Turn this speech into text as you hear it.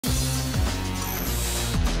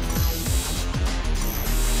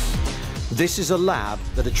This is a lab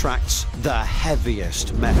that attracts the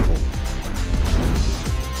heaviest metal.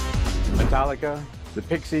 Metallica, the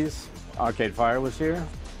Pixies, Arcade Fire was here.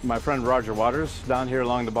 My friend Roger Waters down here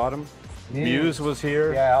along the bottom. Muse was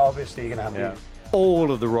here. Yeah, obviously you're going to have Muse.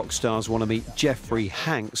 All of the rock stars want to meet Jeffrey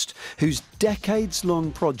Hangst, whose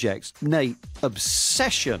decades-long project, nay,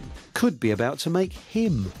 obsession, could be about to make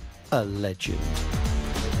him a legend.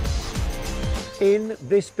 In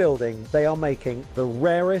this building, they are making the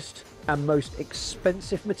rarest and most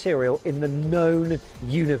expensive material in the known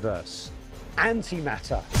universe,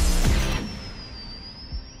 antimatter.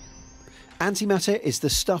 Antimatter is the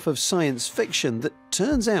stuff of science fiction that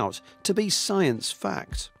turns out to be science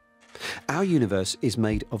fact. Our universe is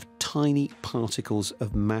made of tiny particles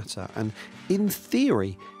of matter, and in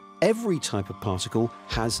theory, every type of particle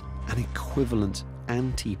has an equivalent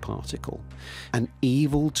antiparticle, an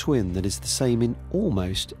evil twin that is the same in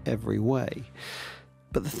almost every way.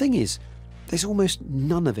 But the thing is, there's almost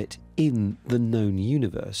none of it in the known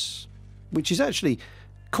universe, which is actually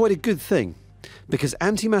quite a good thing, because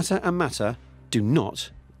antimatter and matter do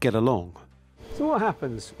not get along. So what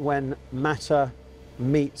happens when matter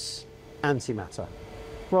meets antimatter?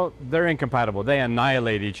 Well, they're incompatible. They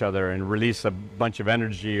annihilate each other and release a bunch of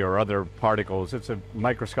energy or other particles. It's a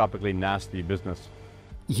microscopically nasty business.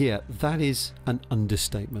 Yeah, that is an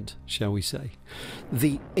understatement, shall we say.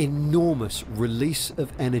 The enormous release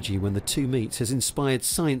of energy when the two meet has inspired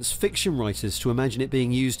science fiction writers to imagine it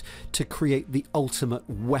being used to create the ultimate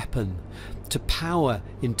weapon, to power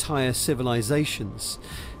entire civilizations,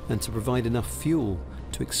 and to provide enough fuel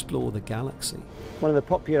to explore the galaxy. One of the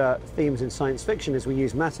popular themes in science fiction is we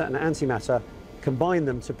use matter and antimatter, combine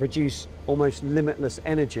them to produce almost limitless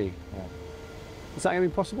energy. Is that going to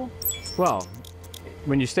be possible? Well,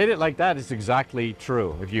 when you state it like that, it's exactly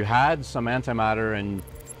true. If you had some antimatter and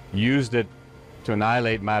used it to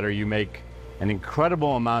annihilate matter, you make an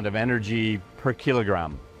incredible amount of energy per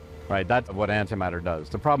kilogram, right? That's what antimatter does.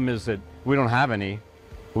 The problem is that we don't have any,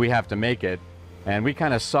 we have to make it, and we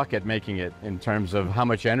kind of suck at making it in terms of how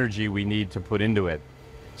much energy we need to put into it.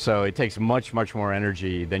 So it takes much, much more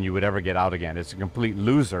energy than you would ever get out again. It's a complete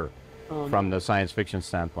loser from the science fiction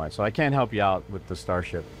standpoint. So I can't help you out with the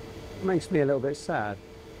Starship. Makes me a little bit sad.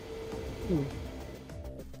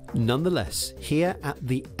 Nonetheless, here at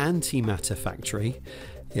the Antimatter Factory,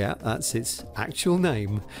 yeah, that's its actual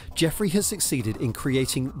name, Jeffrey has succeeded in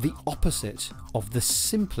creating the opposite of the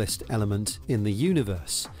simplest element in the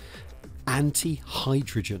universe,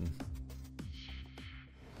 antihydrogen.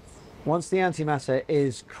 Once the antimatter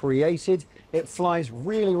is created, it flies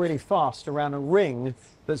really, really fast around a ring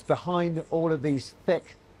that's behind all of these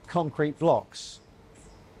thick concrete blocks.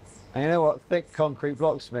 And you know what thick concrete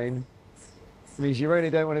blocks mean? It means you really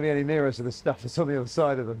don't want to be any nearer to the stuff that's on the other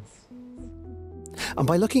side of them. And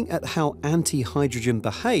by looking at how antihydrogen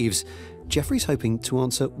behaves, Jeffrey's hoping to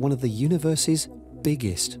answer one of the universe's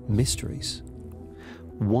biggest mysteries.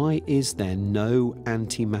 Why is there no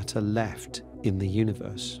antimatter left in the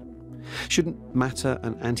universe? Shouldn't matter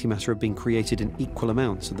and antimatter have been created in equal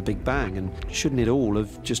amounts at the Big Bang, and shouldn't it all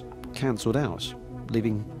have just cancelled out,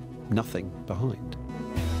 leaving nothing behind?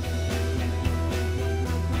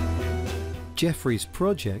 Jeffrey's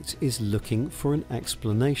project is looking for an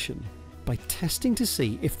explanation by testing to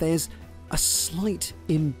see if there's a slight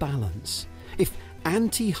imbalance, if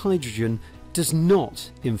antihydrogen does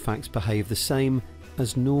not in fact behave the same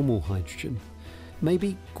as normal hydrogen.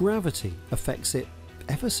 Maybe gravity affects it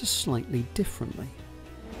ever so slightly differently.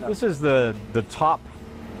 This is the top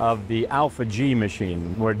of the alpha G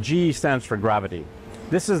machine, where G stands for gravity.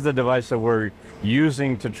 This is the device that we're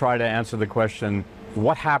using to try to answer the question,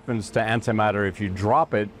 what happens to antimatter if you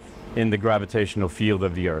drop it in the gravitational field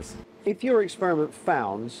of the Earth? If your experiment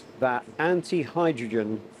found that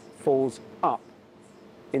antihydrogen falls up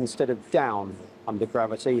instead of down under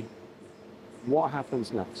gravity, what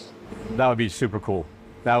happens next? That would be super cool.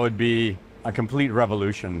 That would be a complete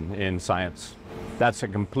revolution in science. That's a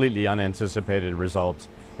completely unanticipated result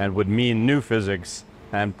and would mean new physics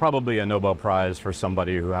and probably a Nobel Prize for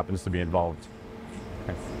somebody who happens to be involved.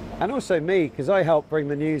 Okay. And also me, because I help bring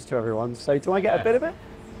the news to everyone. So do I get a bit of it?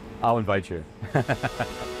 I'll invite you.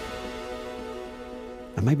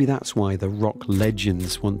 And maybe that's why the rock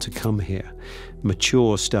legends want to come here.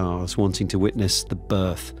 Mature stars wanting to witness the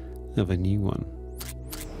birth of a new one.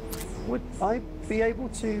 Would I be able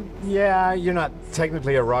to? Yeah, you're not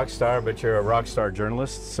technically a rock star, but you're a rock star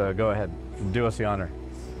journalist, so go ahead, do us the honor.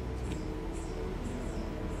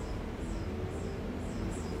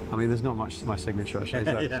 I mean, there's not much to my signature actually.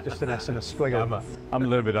 So it's just an S and a squiggle. I'm a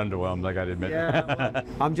little bit underwhelmed, like I'd admit. Yeah, well,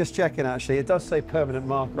 I'm just checking actually. It does say permanent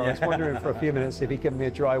marker. I was wondering for a few minutes if he'd give me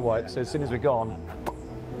a dry wipe. So as soon as we're gone.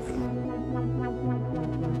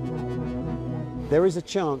 There is a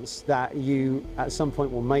chance that you at some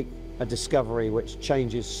point will make a discovery which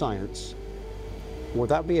changes science. Would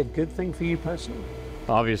that be a good thing for you personally?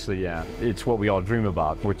 Obviously, yeah. It's what we all dream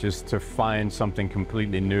about, which is to find something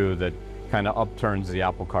completely new that kind of upturns the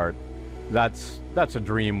apple cart. That's a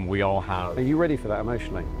dream we all have. Are you ready for that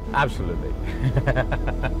emotionally? Absolutely.